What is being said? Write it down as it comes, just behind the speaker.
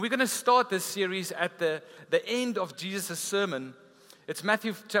We're going to start this series at the end of Jesus' sermon. It's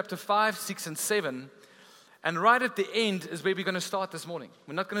Matthew chapter 5, 6, and 7. And right at the end is where we're going to start this morning.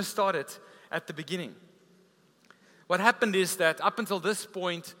 We're not going to start it at the beginning. What happened is that up until this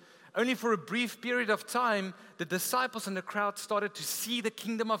point, only for a brief period of time, the disciples and the crowd started to see the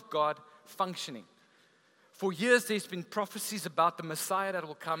kingdom of God functioning. For years, there's been prophecies about the Messiah that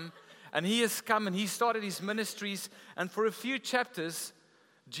will come. And he has come and he started his ministries. And for a few chapters,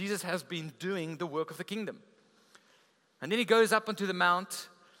 Jesus has been doing the work of the kingdom. And then he goes up onto the mount,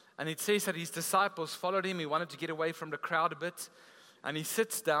 and it says that his disciples followed him. He wanted to get away from the crowd a bit. And he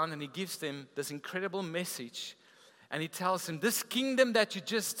sits down and he gives them this incredible message. And he tells them, this kingdom that you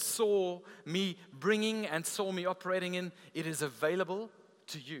just saw me bringing and saw me operating in, it is available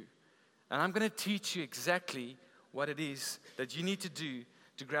to you. And I'm going to teach you exactly what it is that you need to do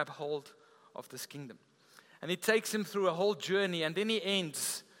to grab hold of this kingdom. And he takes him through a whole journey, and then he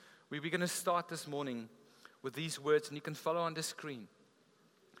ends where we're going to start this morning with these words, and you can follow on the screen.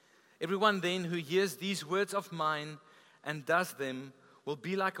 Everyone then who hears these words of mine and does them will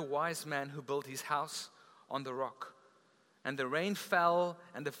be like a wise man who built his house on the rock. And the rain fell,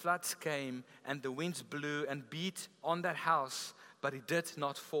 and the floods came, and the winds blew and beat on that house, but it did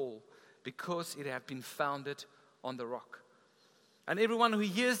not fall, because it had been founded on the rock. And everyone who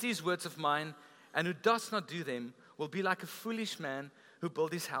hears these words of mine and who does not do them will be like a foolish man who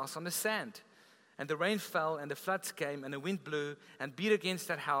built his house on the sand. And the rain fell, and the floods came, and the wind blew and beat against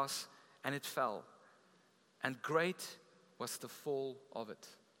that house, and it fell. And great was the fall of it.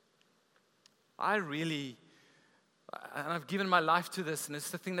 And I've given my life to this, and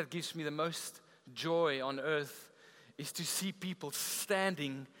it's the thing that gives me the most joy on earth, is to see people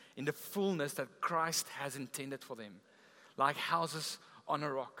standing in the fullness that Christ has intended for them, like houses on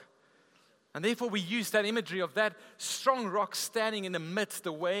a rock. And therefore we use that imagery of that strong rock standing in the midst,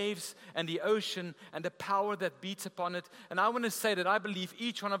 the waves and the ocean and the power that beats upon it. And I want to say that I believe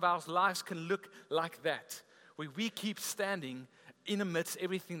each one of our lives can look like that, where we keep standing in the midst of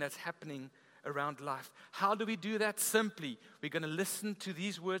everything that's happening around life. How do we do that? Simply, we're going to listen to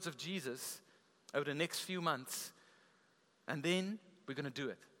these words of Jesus over the next few months, and then we're going to do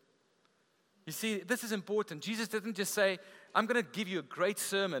it. You see, this is important. Jesus didn't just say, I'm going to give you a great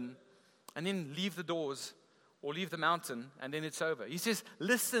sermon and then leave the doors or leave the mountain and then it's over. He says,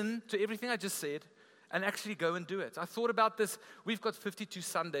 listen to everything I just said and actually go and do it. I thought about this. We've got 52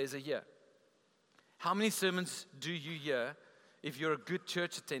 Sundays a year. How many sermons do you hear if you're a good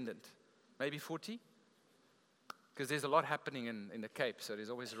church attendant? Maybe 40? Because there's a lot happening in the Cape. So there's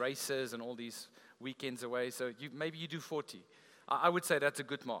always races and all these weekends away. So maybe you do 40. I would say that's a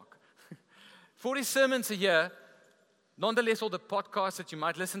good mark. 40 sermons a year. Nonetheless, all the podcasts that you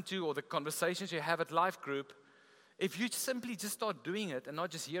might listen to or the conversations you have at Life Group, if you simply just start doing it and not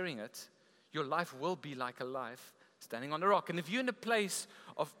just hearing it, your life will be like a life standing on the rock. And if you're in a place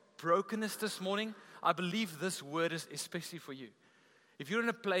of brokenness this morning, I believe this word is especially for you. If you're in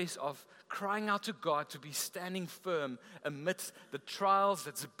a place of crying out to God to be standing firm amidst the trials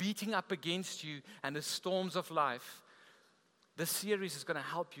that's beating up against you and the storms of life, this series is going to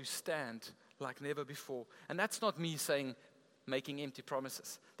help you stand like never before. And that's not me saying, making empty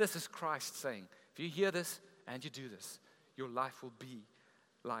promises. This is Christ saying, if you hear this and you do this, your life will be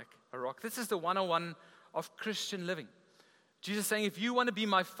like a rock. This is the 101 of Christian living. Jesus saying, if you want to be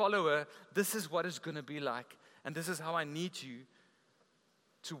my follower, this is what it's going to be like. And this is how I need you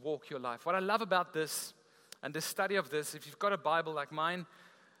to walk your life. What I love about this and the study of this, if you've got a Bible like mine,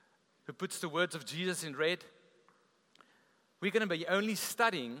 who puts the words of Jesus in red, we're going to be only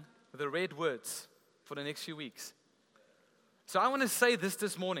studying the red words for the next few weeks. So I want to say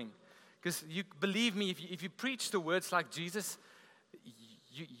this morning, because you believe me, if you preach the words like Jesus,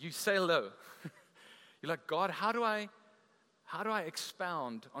 you say low. You're like, God, how do I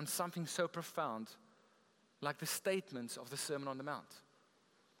expound on something so profound like the statements of the Sermon on the Mount?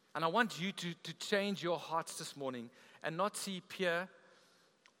 And I want you to change your hearts this morning and not see Pierre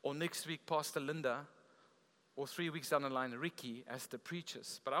or next week Pastor Linda or 3 weeks down the line, Ricky, as the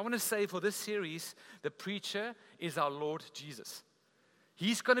preachers. But I want to say for this series, the preacher is our Lord Jesus.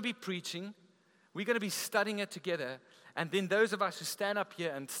 He's going to be preaching. We're going to be studying it together. And then those of us who stand up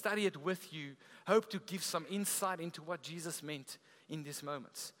here and study it with you hope to give some insight into what Jesus meant in these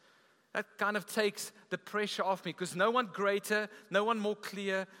moments. That kind of takes the pressure off me, because no one greater, no one more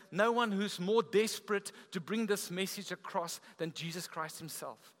clear, no one who's more desperate to bring this message across than Jesus Christ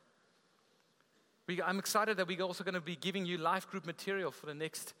himself. I'm excited that we're also going to be giving you life group material for the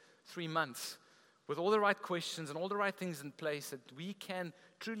next 3 months with all the right questions and all the right things in place that we can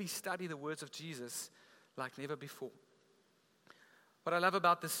truly study the words of Jesus like never before. What I love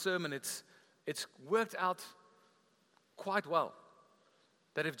about this sermon, it's worked out quite well.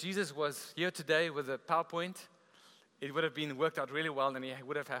 That if Jesus was here today with a PowerPoint, it would have been worked out really well, and he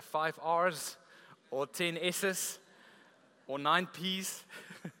would have had 5 R's or 10 S's or 9 P's.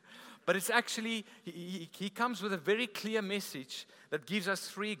 But it's actually, he comes with a very clear message that gives us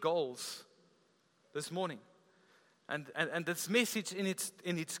 3 goals this morning. And this message in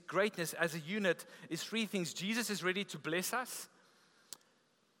its greatness as a unit is 3 things. Jesus is ready to bless us.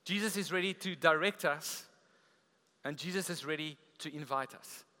 Jesus is ready to direct us. And Jesus is ready to invite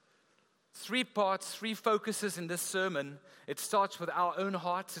us. 3 parts, 3 focuses in this sermon. It starts with our own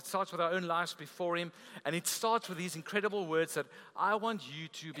hearts. It starts with our own lives before Him. And it starts with these incredible words that I want you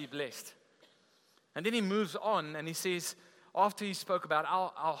to be blessed. And then He moves on and He says, after He spoke about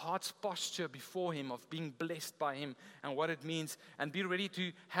our heart's posture before Him, of being blessed by Him and what it means, and be ready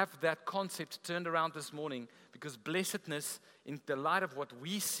to have that concept turned around this morning, because blessedness in the light of what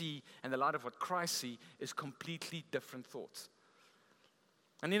we see and the light of what Christ sees is completely different thoughts.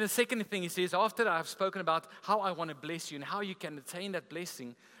 And then the second thing He says, after I've spoken about how I want to bless you and how you can attain that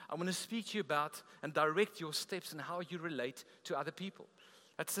blessing, I want to speak to you about and direct your steps and how you relate to other people.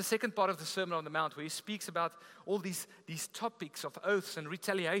 That's the second part of the Sermon on the Mount, where He speaks about all these topics of oaths and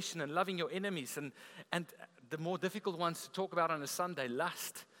retaliation and loving your enemies, and the more difficult ones to talk about on a Sunday,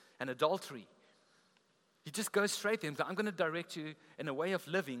 lust and adultery. He just goes straight in. I'm going to direct you in a way of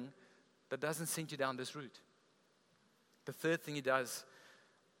living that doesn't send you down this route. The third thing He does,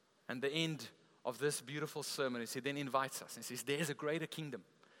 and the end of this beautiful sermon, is He then invites us and says, there's a greater kingdom.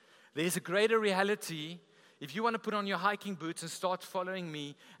 There's a greater reality. If you want to put on your hiking boots and start following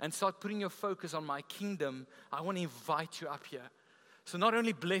me and start putting your focus on my kingdom, I want to invite you up here. So not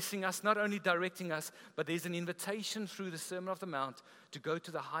only blessing us, not only directing us, but there's an invitation through the Sermon on the Mount to go to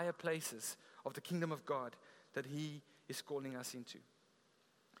the higher places of the kingdom of God that He is calling us into.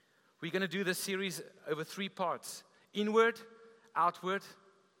 We're going to do this series over 3 parts: inward, outward,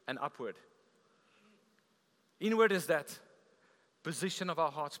 and upward. Inward is that position of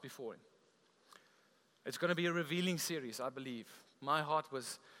our hearts before Him. It's going to be a revealing series, I believe. My heart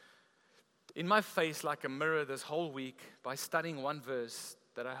was in my face like a mirror this whole week by studying one verse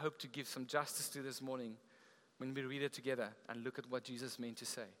that I hope to give some justice to this morning when we read it together and look at what Jesus meant to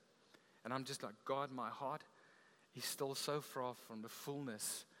say. And I'm just like, God, my heart is still so far from the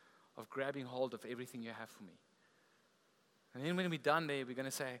fullness of grabbing hold of everything you have for me. And then when we're done there, we're going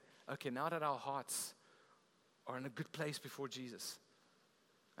to say, okay, now that our hearts are in a good place before Jesus,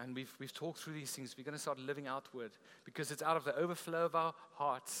 and we've talked through these things, we're going to start living outward, because it's out of the overflow of our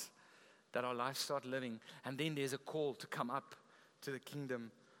hearts that our lives start living. And then there's a call to come up to the kingdom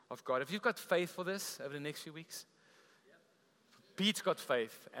of God. If you've got faith for this over the next few weeks, Pete's got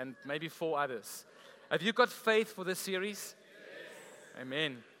faith, and maybe 4 others. Have you got faith for this series? Yes.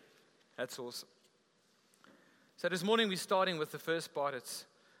 Amen. That's awesome. So this morning we're starting with the first part. It's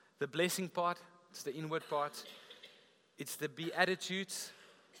the blessing part. It's the inward part. It's the Beatitudes.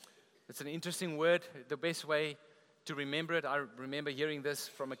 It's an interesting word. The best way to remember it, I remember hearing this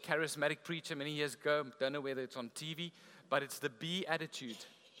from a charismatic preacher many years ago. Don't know whether it's on TV, but it's the Beatitude.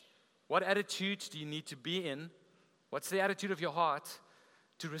 What attitude do you need to be in? What's the attitude of your heart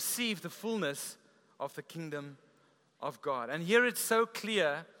to receive the fullness of the kingdom of God? And here it's so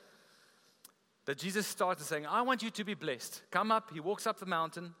clear that Jesus starts saying, I want you to be blessed. Come up. He walks up the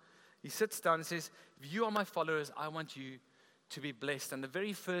mountain. He sits down and says, if you are my followers, I want you to be blessed. And the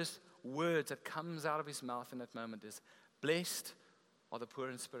very first words that comes out of His mouth in that moment is, blessed are the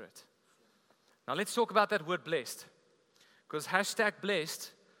poor in spirit. Now let's talk about that word blessed. Because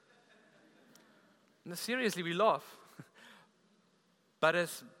 #blessed, no, seriously, we laugh. But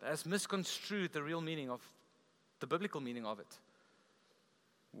as misconstrued the real meaning of, the biblical meaning of it.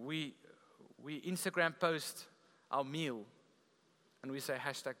 We Instagram post our meal and we say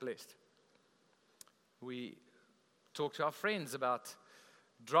 #blessed. We talk to our friends about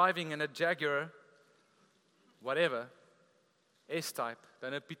driving in a Jaguar, whatever, S-type.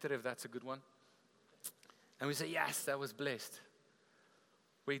 Don't know, Peter, if that's a good one. And we say, yes, that was blessed.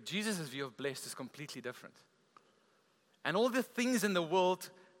 Where Jesus' view of blessed is completely different. And all the things in the world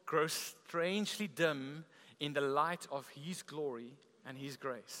grow strangely dim in the light of His glory and His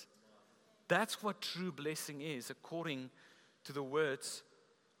grace. That's what true blessing is, according to the words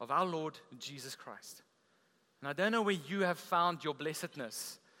of our Lord Jesus Christ. And I don't know where you have found your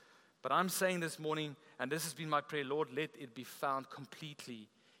blessedness, but I'm saying this morning, and this has been my prayer, Lord, let it be found completely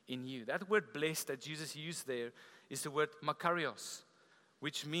in you. That word blessed that Jesus used there is the word makarios,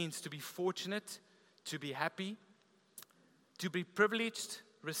 which means to be fortunate, to be happy, to be privileged,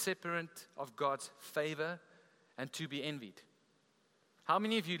 recipient of God's favor, and to be envied. How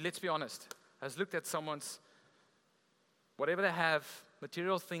many of you, let's be honest, has looked at someone's, whatever they have,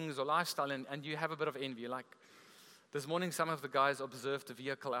 material things or lifestyle, and you have a bit of envy? Like this morning, some of the guys observed a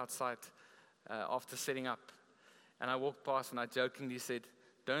vehicle outside after setting up. And I walked past and I jokingly said,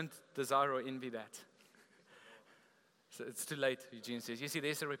 don't desire or envy that. So it's too late, Eugene says. You see,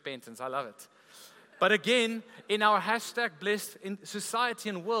 there's a repentance. I love it. But again, in our hashtag blessed in society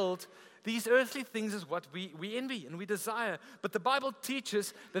and world, these earthly things is what we envy and we desire. But the Bible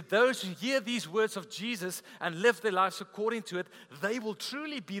teaches that those who hear these words of Jesus and live their lives according to it, they will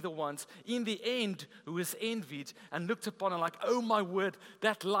truly be the ones in the end who is envied and looked upon and like, oh my word,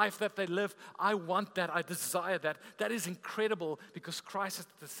 that life that they live, I want that, I desire that. That is incredible because Christ is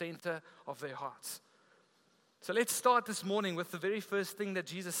at the center of their hearts. So let's start this morning with the very first thing that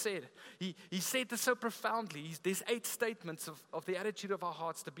Jesus said. He said this so profoundly. There's 8 statements of the attitude of our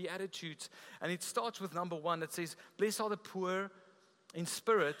hearts, the Beatitudes. And it starts with number 1 that says, blessed are the poor in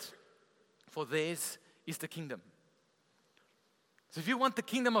spirit, for theirs is the kingdom. So if you want the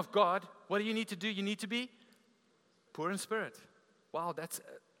kingdom of God, what do you need to do? You need to be poor in spirit. Wow, that's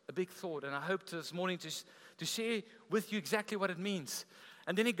a big thought. And I hope this morning to share with you exactly what it means.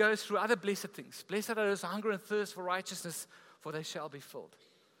 And then he goes through other blessed things. Blessed are those who hunger and thirst for righteousness, for they shall be filled.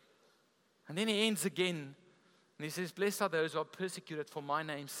 And then he ends again, and he says, blessed are those who are persecuted for my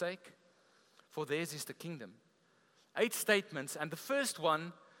name's sake, for theirs is the kingdom. 8 statements, and the first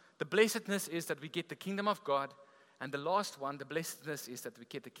one, the blessedness is that we get the kingdom of God, and the last one, the blessedness is that we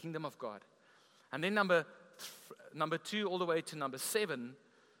get the kingdom of God. And then number 2 all the way to number 7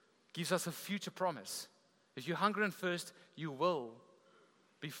 gives us a future promise. If you hunger and thirst, you will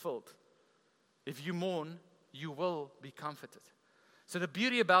be filled. If you mourn, you will be comforted. So the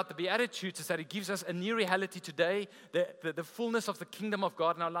beauty about the Beatitudes is that it gives us a new reality today, the fullness of the kingdom of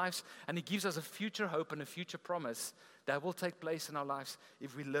God in our lives, and it gives us a future hope and a future promise that will take place in our lives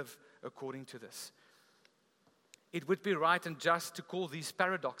if we live according to this. It would be right and just to call these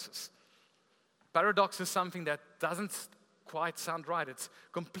paradoxes. Paradox is something that doesn't quite sound right. It's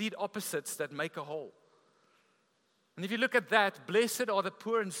complete opposites that make a whole. And if you look at that, blessed are the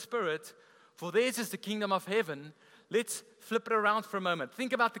poor in spirit, for theirs is the kingdom of heaven. Let's flip it around for a moment.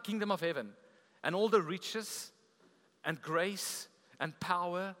 Think about the kingdom of heaven and all the riches and grace and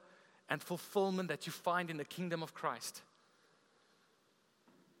power and fulfillment that you find in the kingdom of Christ.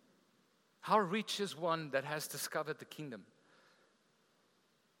 How rich is one that has discovered the kingdom?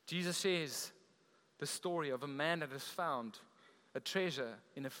 Jesus shares the story of a man that has found a treasure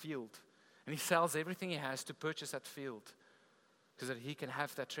in a field. And he sells everything he has to purchase that field so that he can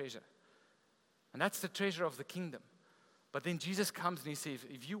have that treasure. And that's the treasure of the kingdom. But then Jesus comes and he says,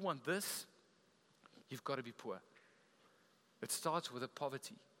 if you want this, you've got to be poor. It starts with a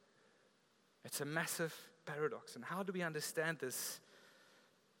poverty. It's a massive paradox. And how do we understand this?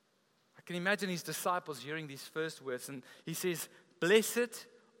 I can imagine his disciples hearing these first words. And he says, blessed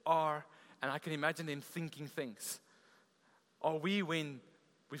are, and I can imagine them thinking things. Are we when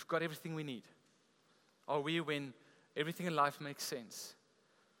we've got everything we need? Are we when everything in life makes sense?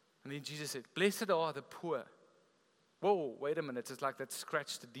 And then Jesus said, blessed are the poor. Whoa, wait a minute. It's like that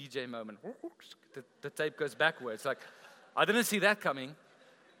scratch the DJ moment. The tape goes backwards. Like, I didn't see that coming.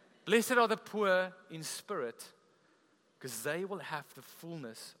 Blessed are the poor in spirit, because they will have the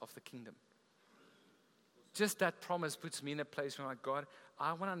fullness of the kingdom. Just that promise puts me in a place where I'm like, God,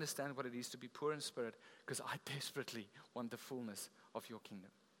 I want to understand what it is to be poor in spirit, because I desperately want the fullness of your kingdom.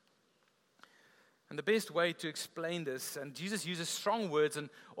 And the best way to explain this, and Jesus uses strong words and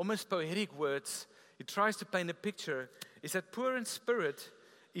almost poetic words, he tries to paint a picture, is that poor in spirit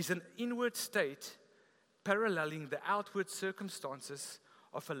is an inward state paralleling the outward circumstances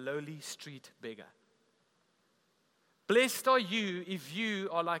of a lowly street beggar. Blessed are you if you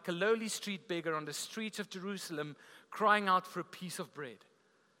are like a lowly street beggar on the streets of Jerusalem crying out for a piece of bread.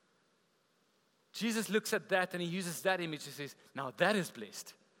 Jesus looks at that and he uses that image and says, now that is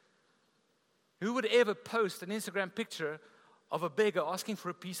blessed. Who would ever post an Instagram picture of a beggar asking for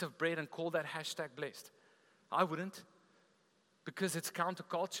a piece of bread and call that hashtag blessed? I wouldn't, because it's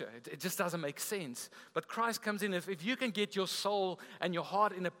counterculture. It just doesn't make sense. But Christ comes in. If you can get your soul and your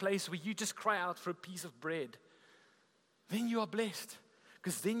heart in a place where you just cry out for a piece of bread, then you are blessed,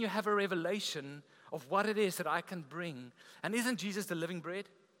 because then you have a revelation of what it is that I can bring. And isn't Jesus the living bread?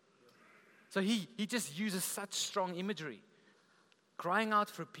 So he just uses such strong imagery, crying out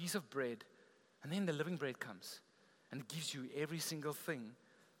for a piece of bread. And then the living bread comes and gives you every single thing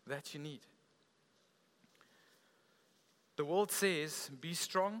that you need. The world says, be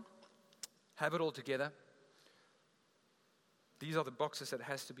strong, have it all together. These are the boxes that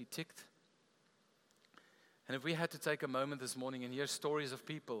has to be ticked. And if we had to take a moment this morning and hear stories of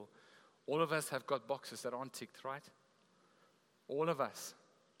people, all of us have got boxes that aren't ticked, right? All of us.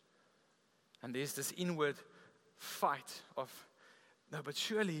 And there's this inward fight of, no, but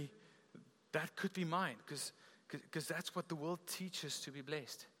surely that could be mine, because that's what the world teaches to be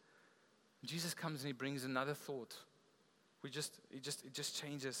blessed. Jesus comes and he brings another thought. It just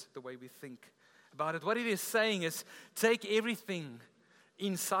changes the way we think about it. What it is saying is, take everything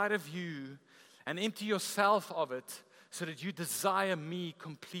inside of you and empty yourself of it so that you desire me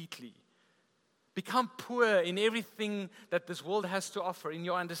completely. Become poor in everything that this world has to offer, in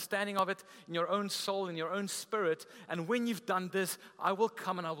your understanding of it, in your own soul, in your own spirit. And when you've done this, I will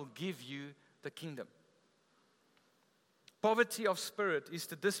come and I will give you the kingdom. Poverty of spirit is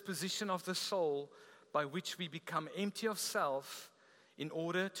the disposition of the soul by which we become empty of self in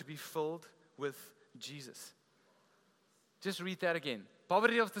order to be filled with Jesus. Just read that again.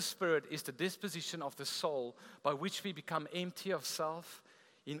 Poverty of the spirit is the disposition of the soul by which we become empty of self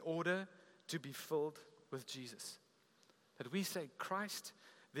in order to be filled with Jesus. That we say, Christ,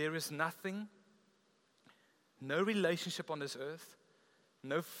 there is nothing, no relationship on this earth,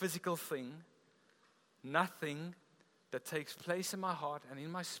 no physical thing, nothing that takes place in my heart and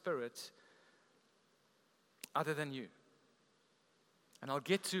in my spirit other than you. And I'll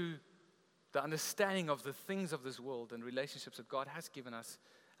get to the understanding of the things of this world and relationships that God has given us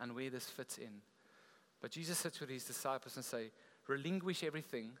and where this fits in. But Jesus sits with his disciples and say, relinquish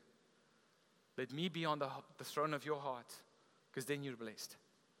everything. Let me be on the throne of your heart, because then you're blessed.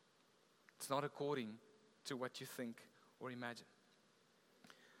 It's not according to what you think or imagine.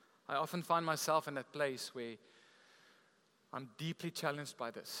 I often find myself in that place where I'm deeply challenged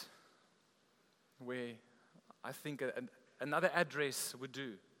by this, where I think another address would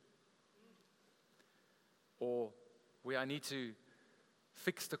do, or where I need to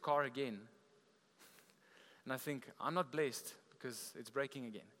fix the car again. And I think, I'm not blessed because it's breaking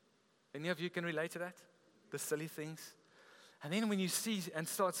again. Any of you can relate to that? The silly things. And then when you see and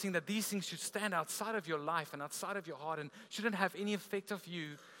start seeing that these things should stand outside of your life and outside of your heart and shouldn't have any effect of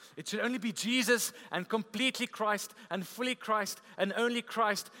you, it should only be Jesus and completely Christ and fully Christ and only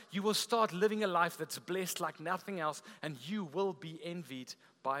Christ, you will start living a life that's blessed like nothing else, and you will be envied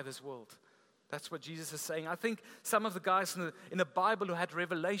by this world. That's what Jesus is saying. I think some of the guys in the Bible who had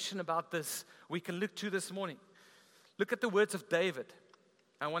revelation about this, we can look to this morning. Look at the words of David.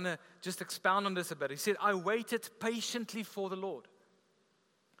 I want to just expound on this a bit. He said, I waited patiently for the Lord.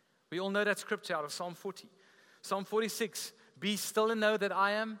 We all know that scripture out of Psalm 40. Psalm 46, be still and know that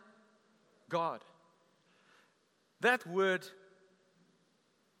I am God. That word,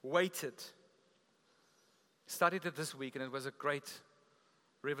 waited, studied it this week, and it was a great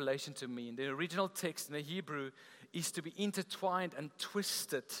revelation to me. In the original text in the Hebrew is to be intertwined and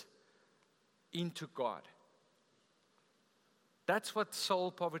twisted into God. That's what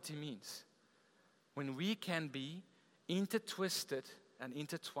soul poverty means. When we can be intertwisted and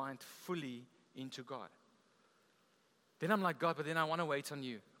intertwined fully into God. Then I'm like, God, but then I want to wait on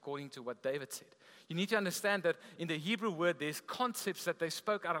you, according to what David said. You need to understand that in the Hebrew word, there's concepts that they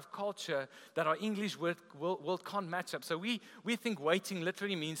spoke out of culture that our English word can't match up. So we think waiting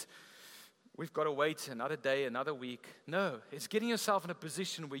literally means we've got to wait another day, another week. No, it's getting yourself in a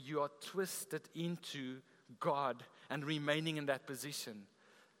position where you are twisted into God and remaining in that position.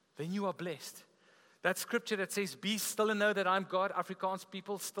 Then you are blessed. That scripture that says, be still and know that I'm God, Afrikaans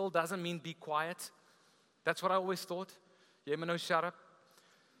people, still doesn't mean be quiet. That's what I always thought. Jy moet nou shut up.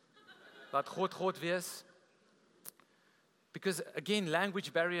 Laat God wees. Because again,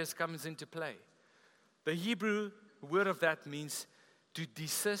 language barriers comes into play. The Hebrew word of that means to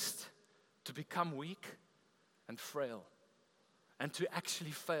desist, to become weak and frail, and to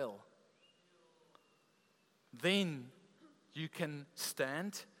actually fail. Then you can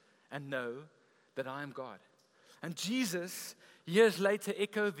stand and know that I am God. And Jesus, years later,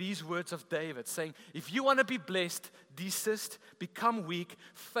 echoed these words of David, saying, if you want to be blessed, desist, become weak,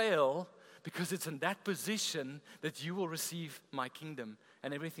 fail, because it's in that position that you will receive my kingdom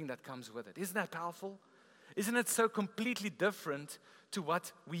and everything that comes with it. Isn't that powerful? Isn't it so completely different to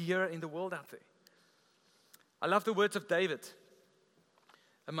what we hear in the world out there? I love the words of David,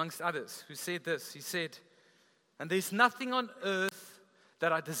 amongst others, who said this. He said, and there's nothing on earth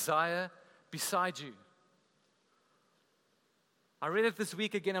that I desire beside you. I read it this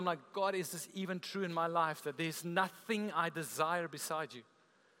week again. I'm like, God, is this even true in my life, that there's nothing I desire beside you?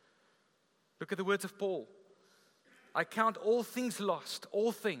 Look at the words of Paul. I count all things lost,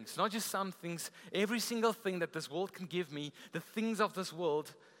 all things, not just some things, every single thing that this world can give me, the things of this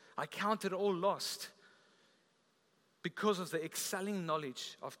world, I count it all lost because of the excelling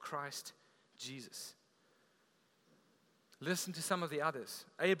knowledge of Christ Jesus. Listen to some of the others.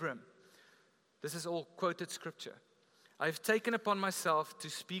 Abram, this is all quoted scripture. I have taken upon myself to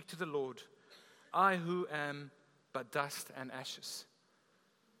speak to the Lord, I who am but dust and ashes,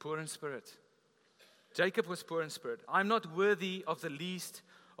 poor in spirit. Jacob was poor in spirit. I'm not worthy of the least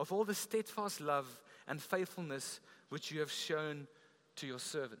of all the steadfast love and faithfulness which you have shown to your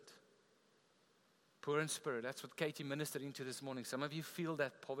servant. Poor in spirit. That's what Katie ministered into this morning. Some of you feel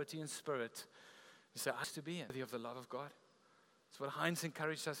that poverty in spirit. You say, I used to be worthy of the love of God. That's what Heinz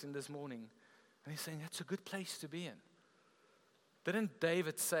encouraged us in this morning. And he's saying that's a good place to be in. Didn't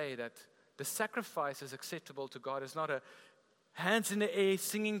David say that the sacrifice is acceptable to God? It's not a hands in the air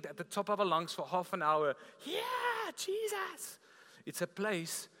singing at the top of our lungs for half an hour. Yeah, Jesus. It's a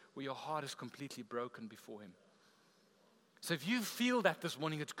place where your heart is completely broken before Him. So if you feel that this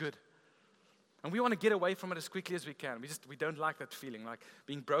morning, it's good. And we want to get away from it as quickly as we can. We don't like that feeling, like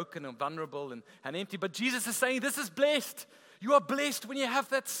being broken and vulnerable and empty. But Jesus is saying this is blessed. You are blessed when you have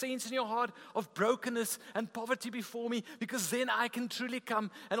that sense in your heart of brokenness and poverty before me, because then I can truly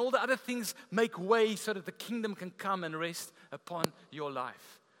come and all the other things make way so that the kingdom can come and rest upon your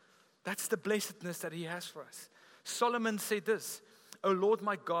life. That's the blessedness that He has for us. Solomon said this, O Lord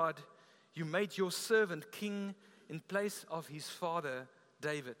my God, you made your servant king in place of his father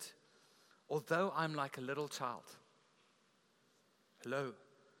David. Although I'm like a little child. Hello,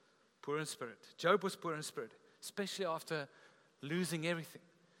 poor in spirit. Job was poor in spirit, especially after losing everything.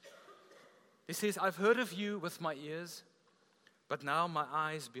 He says, I've heard of you with my ears, but now my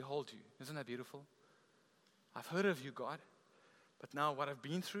eyes behold you. Isn't that beautiful? I've heard of you, God, but now what I've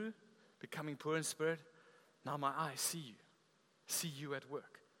been through, becoming poor in spirit, now my eyes see you at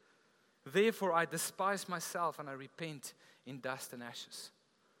work. Therefore I despise myself and I repent in dust and ashes.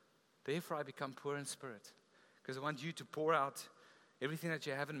 Therefore, I become poor in spirit, because I want you to pour out everything that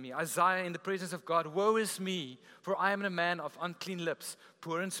you have in me. Isaiah, in the presence of God, woe is me, for I am a man of unclean lips,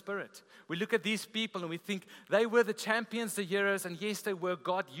 poor in spirit. We look at these people and we think they were the champions, the heroes, and yes, they were.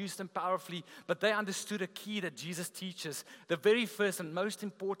 God used them powerfully, but they understood a key that Jesus teaches. The very first and most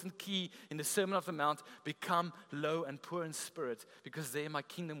important key in the Sermon on the Mount, become low and poor in spirit, because there my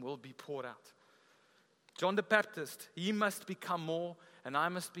kingdom will be poured out. John the Baptist, he must become more and I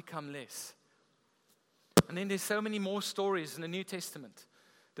must become less. And then there's so many more stories in the New Testament.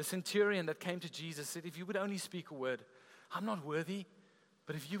 The centurion that came to Jesus said, if you would only speak a word, I'm not worthy,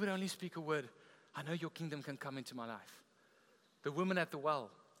 but if you would only speak a word, I know your kingdom can come into my life. The woman at the well,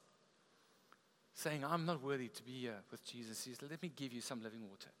 saying, I'm not worthy to be here with Jesus. He said, let me give you some living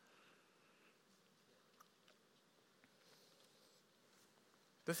water.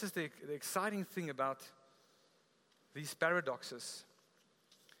 This is the exciting thing about these paradoxes.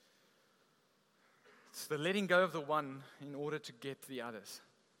 It's the letting go of the one in order to get the others.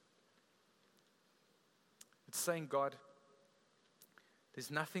 It's saying, God,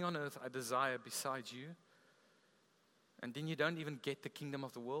 there's nothing on earth I desire besides you. And then you don't even get the kingdom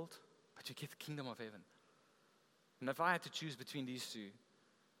of the world, but you get the kingdom of heaven. And if I had to choose between these two,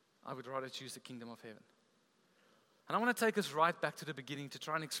 I would rather choose the kingdom of heaven. And I want to take us right back to the beginning to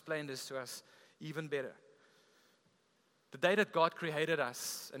try and explain this to us even better. The day that God created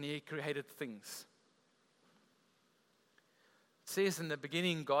us and He created things. It says in the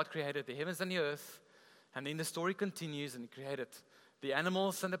beginning, God created the heavens and the earth, and then the story continues, and He created the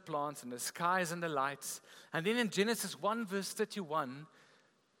animals and the plants and the skies and the lights. And then in Genesis 1 verse 31,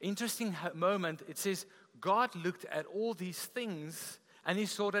 interesting moment, it says, God looked at all these things and He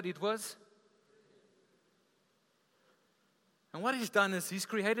saw that it was. And what He's done is He's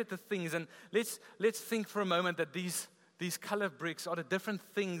created the things, and let's think for a moment that these colored bricks are the different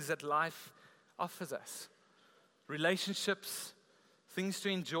things that life offers us. Relationships, things to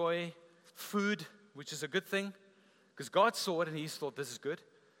enjoy, food, which is a good thing, because God saw it and He thought this is good.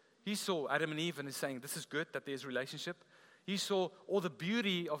 He saw Adam and Eve and He's saying this is good, that there's relationship. He saw all the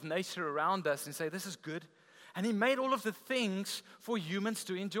beauty of nature around us and say this is good. And He made all of the things for humans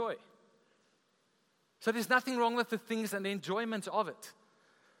to enjoy. So there's nothing wrong with the things and the enjoyment of it.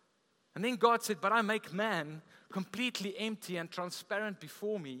 And then God said, but I make man completely empty and transparent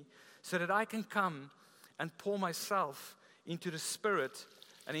before me so that I can come and pour myself into the spirit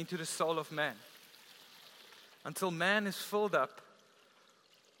and into the soul of man. Until man is filled up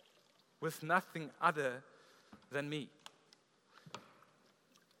with nothing other than me.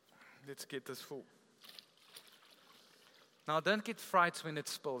 Let's get this full. Now don't get frightened when it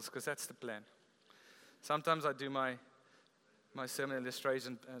spills, because that's the plan. Sometimes I do my sermon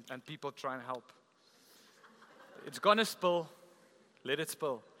illustration and people try and help. It's going to spill. Let it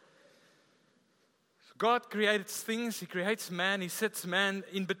spill. God created things. He creates man. He sets man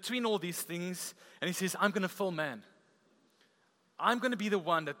in between all these things. And He says, I'm going to fill man. I'm going to be the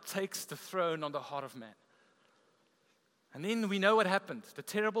one that takes the throne on the heart of man. And then we know what happened. The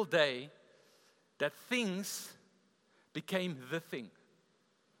terrible day that things became the thing.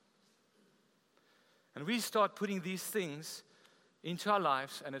 And we start putting these things into our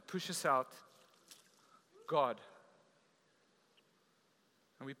lives, and it pushes out God.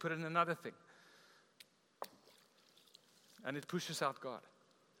 And we put in another thing, and it pushes out God.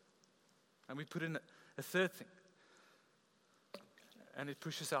 And we put in a third thing, and it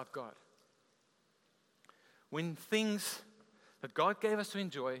pushes out God. When things that God gave us to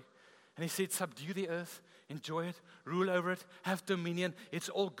enjoy, and He said, subdue the earth, enjoy it, rule over it, have dominion, it's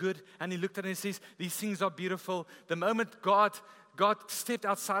all good. And He looked at it and says, these things are beautiful. The moment God stepped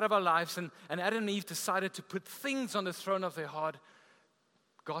outside of our lives and Adam and Eve decided to put things on the throne of their heart,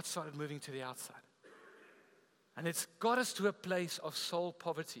 God started moving to the outside. And it's got us to a place of soul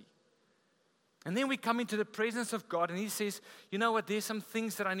poverty. And then we come into the presence of God and He says, you know what, there's some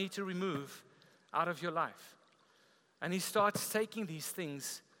things that I need to remove out of your life. And He starts taking these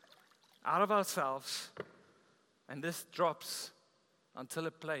things out of ourselves, and this drops until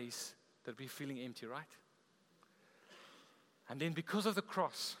a place that we're feeling empty, right? And then because of the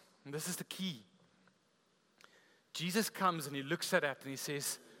cross, and this is the key, Jesus comes and He looks at that and He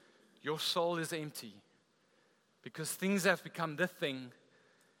says, your soul is empty because things have become the thing,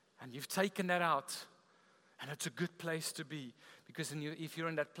 and you've taken that out, and it's a good place to be, because if you're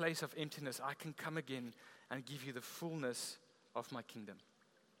in that place of emptiness, I can come again and give you the fullness of my kingdom.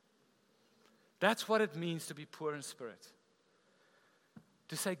 That's what it means to be poor in spirit.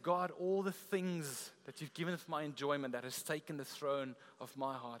 To say, God, all the things that you've given for my enjoyment that has taken the throne of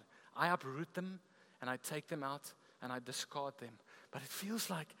my heart, I uproot them and I take them out and I discard them. But it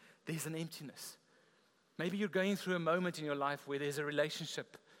feels like there's an emptiness. Maybe you're going through a moment in your life where there's a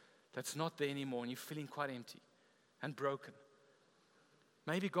relationship that's not there anymore and you're feeling quite empty and broken.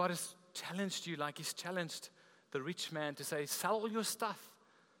 Maybe God has challenged you like He's challenged the rich man to say, sell all your stuff.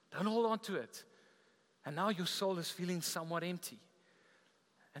 Don't hold on to it. And now your soul is feeling somewhat empty.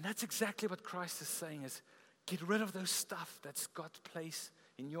 And that's exactly what Christ is saying is, get rid of those stuff that's got place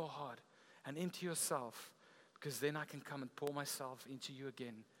in your heart and empty yourself, because then I can come and pour myself into you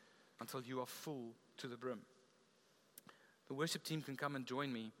again until you are full to the brim. The worship team can come and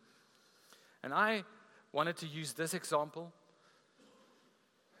join me. And I wanted to use this example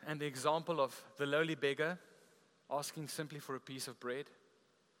and the example of the lowly beggar asking simply for a piece of bread.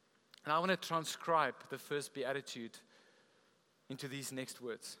 And I want to transcribe the first beatitude into these next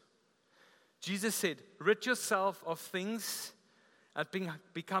words. Jesus said, rid yourself of things and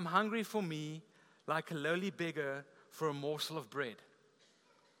become hungry for me like a lowly beggar for a morsel of bread.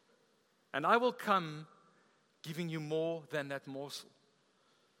 And I will come giving you more than that morsel.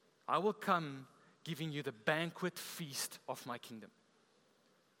 I will come giving you the banquet feast of my kingdom.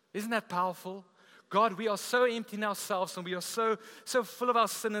 Isn't that powerful? God, we are so empty in ourselves, and we are so full of our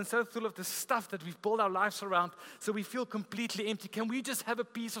sin and so full of the stuff that we've built our lives around, so we feel completely empty. Can we just have a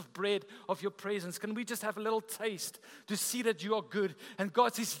piece of bread of your presence? Can we just have a little taste to see that you are good? And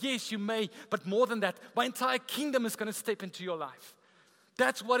God says, yes, you may, but more than that, my entire kingdom is going to step into your life.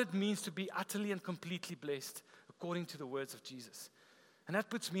 That's what it means to be utterly and completely blessed, according to the words of Jesus. And that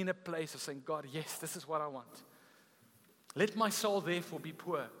puts me in a place of saying, God, yes, this is what I want. Let my soul therefore be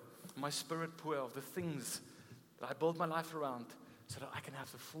poor, my spirit poor of the things that I build my life around, so that I can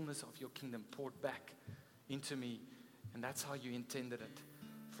have the fullness of your kingdom poured back into me. And that's how you intended it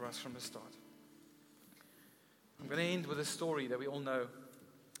for us from the start. I'm going to end with a story that we all know.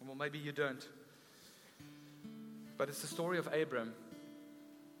 Well, maybe you don't. But it's the story of Abram.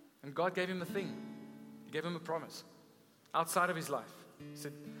 And God gave him a thing. He gave him a promise outside of his life. He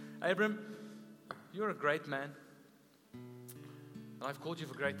said, Abram, you're a great man. And I've called you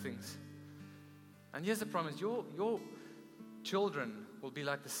for great things. And here's the promise. Your children will be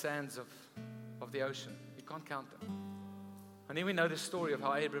like the sands of the ocean. You can't count them. And then we know the story of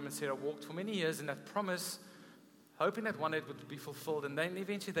how Abram and Sarah walked for many years in that promise, hoping that one day it would be fulfilled. And then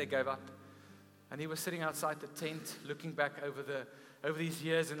eventually they gave up. And he was sitting outside the tent, looking back over these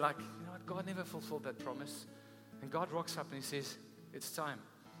years and like, you know what, God never fulfilled that promise. And God rocks up and He says, it's time.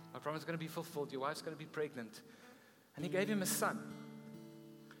 My promise is going to be fulfilled. Your wife's going to be pregnant. And He gave him a son.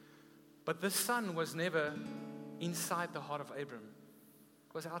 But this son was never inside the heart of Abram.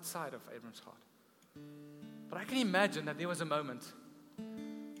 It was outside of Abram's heart. But I can imagine that there was a moment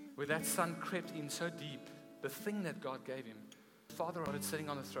where that son crept in so deep, the thing that God gave him. The Father started sitting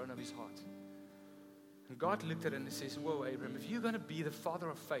on the throne of his heart. And God looked at it and He says, whoa, Abram, if you're going to be the father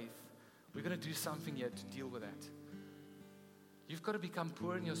of faith, we're going to do something here to deal with that. You've got to become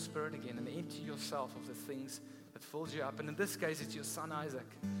poor in your spirit again and empty yourself of the things that that fills you up. And in this case, it's your son Isaac.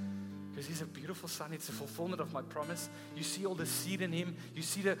 Because he's a beautiful son. It's a fulfillment of my promise. You see all the seed in him. You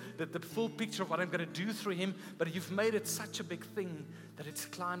see the full picture of what I'm going to do through him. But you've made it such a big thing that it's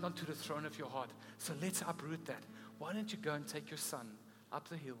climbed onto the throne of your heart. So let's uproot that. Why don't you go and take your son up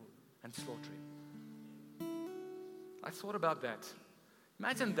the hill and slaughter him? I thought about that.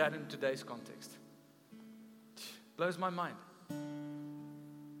 Imagine that in today's context. Blows my mind.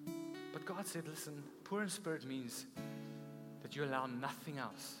 But God said, listen, poor in spirit means that you allow nothing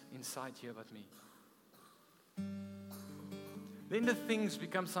else inside here but me. Then the things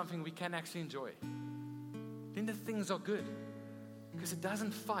become something we can actually enjoy. Then the things are good because it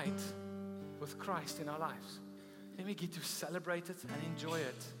doesn't fight with Christ in our lives. Then we get to celebrate it and enjoy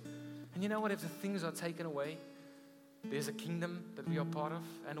it. And you know what? If the things are taken away, there's a kingdom that we are part of.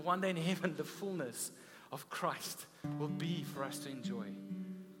 And one day in heaven, the fullness of Christ will be for us to enjoy.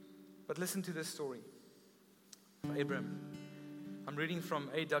 But listen to this story of Abraham. I'm reading from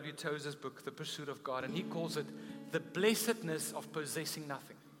A.W. Tozer's book, The Pursuit of God, and he calls it the blessedness of possessing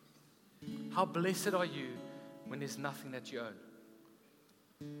nothing. How blessed are you when there's nothing that you own?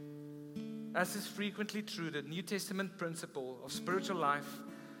 As is frequently true, the New Testament principle of spiritual life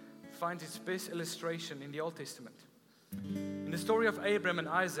finds its best illustration in the Old Testament. In the story of Abraham and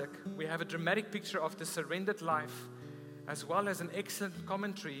Isaac, we have a dramatic picture of the surrendered life as well as an excellent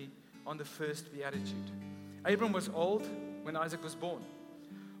commentary on the first beatitude. Abraham was old when Isaac was born,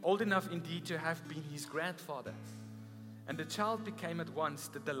 old enough indeed to have been his grandfather. And the child became at once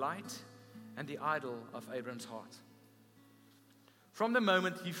the delight and the idol of Abraham's heart. From the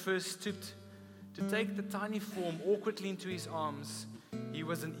moment he first stooped to take the tiny form awkwardly into his arms, he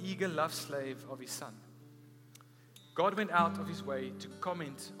was an eager love slave of his son. God went out of his way to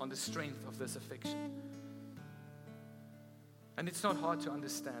comment on the strength of this affection. And it's not hard to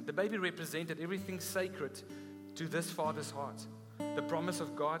understand. The baby represented everything sacred to this father's heart. The promise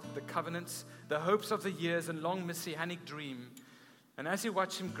of God, the covenants, the hopes of the years and long messianic dream. And as he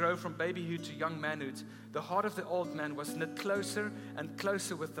watched him grow from babyhood to young manhood, the heart of the old man was knit closer and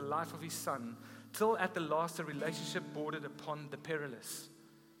closer with the life of his son, till at the last the relationship bordered upon the perilous.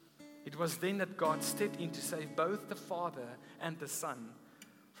 It was then that God stepped in to save both the father and the son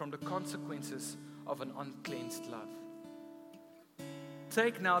from the consequences of an uncleansed love.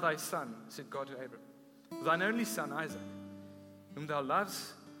 Take now thy son, said God to Abraham, thine only son Isaac, whom thou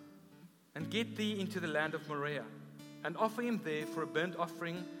lovest, and get thee into the land of Moriah, and offer him there for a burnt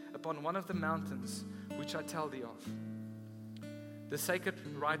offering upon one of the mountains which I tell thee of. The sacred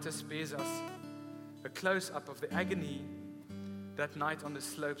writer spares us a close-up of the agony that night on the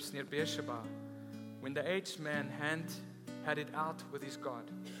slopes near Beersheba, when the aged man had it out with his God.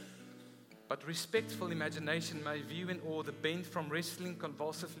 But respectful imagination may view in awe the bent from wrestling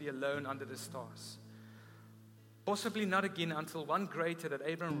convulsively alone under the stars. Possibly not again until one greater that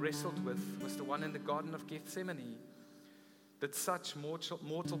Abraham wrestled with was the one in the Garden of Gethsemane, that such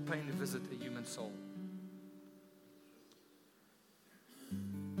mortal pain visit a human soul.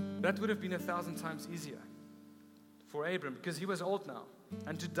 That would have been 1,000 times easier for Abraham because he was old now,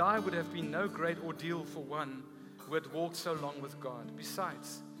 and to die would have been no great ordeal for one who had walked so long with God.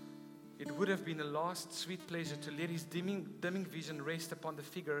 Besides, it would have been a last sweet pleasure to let his dimming vision rest upon the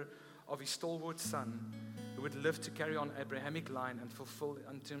figure of his stalwart son, who would live to carry on Abrahamic line and fulfill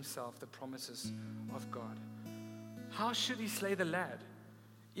unto himself the promises of God. How should he slay the lad?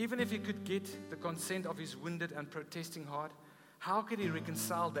 Even if he could get the consent of his wounded and protesting heart, how could he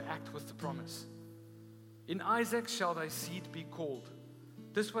reconcile the act with the promise? In Isaac shall thy seed be called.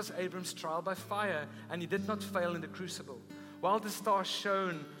 This was Abram's trial by fire, and he did not fail in the crucible. While the stars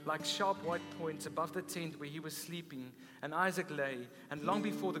shone like sharp white points above the tent where he was sleeping, and Isaac lay, and long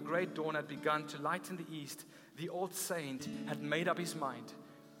before the great dawn had begun to lighten the east, the old saint had made up his mind,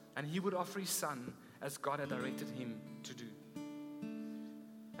 and he would offer his son as God had directed him to do.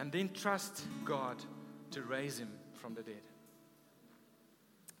 And then trust God to raise him from the dead.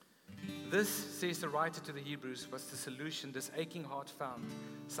 This, says the writer to the Hebrews, was the solution this aching heart found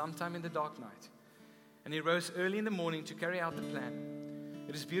sometime in the dark night. And he rose early in the morning to carry out the plan.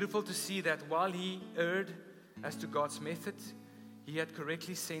 It is beautiful to see that while he erred as to God's method, he had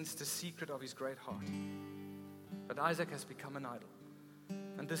correctly sensed the secret of his great heart. But Isaac has become an idol.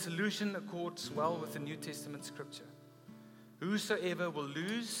 And the solution accords well with the New Testament scripture. Whosoever will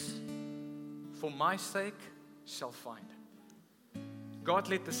lose for my sake shall find. God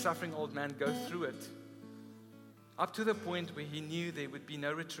let the suffering old man go through it up to the point where he knew there would be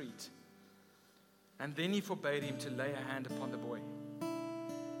no retreat. And then he forbade him to lay a hand upon the boy.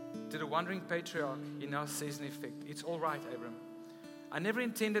 To the wandering patriarch, he now says in effect, it's all right, Abram. I never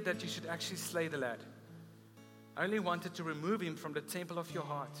intended that you should actually slay the lad. I only wanted to remove him from the temple of your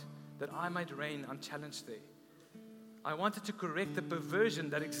heart, that I might reign unchallenged there. I wanted to correct the perversion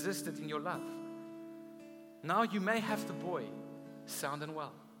that existed in your love. Now you may have the boy, sound and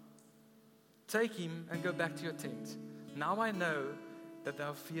well. Take him and go back to your tent. Now I know that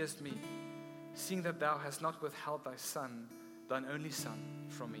thou fearest me, seeing that thou hast not withheld thy son, thine only son,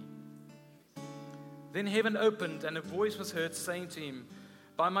 from me. Then heaven opened, and a voice was heard saying to him,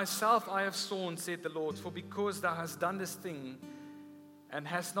 By myself I have sworn, said the Lord, for because thou hast done this thing, and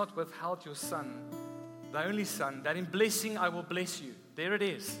hast not withheld your son, thy only son, that in blessing I will bless you. There it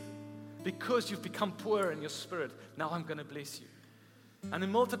is. Because you've become poor in your spirit, now I'm going to bless you. And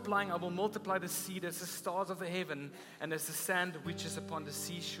in multiplying, I will multiply the seed as the stars of the heaven and as the sand which is upon the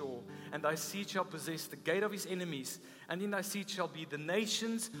seashore. And thy seed shall possess the gate of his enemies. And in thy seed shall be the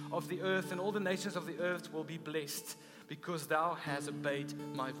nations of the earth, and all the nations of the earth will be blessed, because thou hast obeyed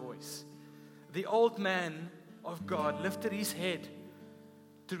my voice. The old man of God lifted his head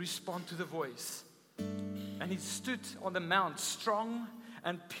to respond to the voice. And he stood on the mount, strong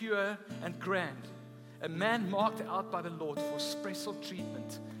and pure and grand. A man marked out by the Lord for special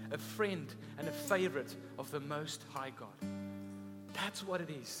treatment, a friend and a favorite of the Most High God. That's what it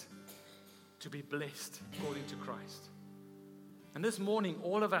is to be blessed according to Christ. And this morning,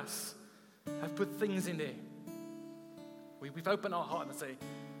 all of us have put things in there. We've opened our heart and say,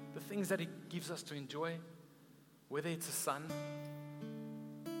 the things that He gives us to enjoy, whether it's a son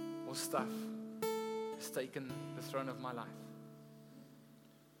or stuff, has taken the throne of my life.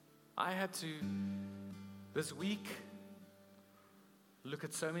 I had to, this week, look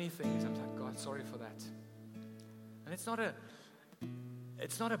at so many things. I'm like, God, sorry for that. And it's not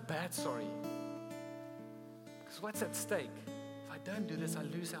a bad sorry. Because what's at stake? If I don't do this, I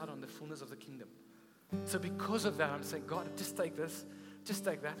lose out on the fullness of the kingdom. So because of that, I'm saying, God, just take this, just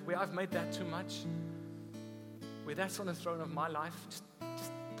take that. Where I've made that too much, where that's on the throne of my life, just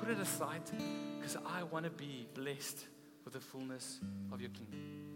put it aside, because I want to be blessed with the fullness of your kingdom.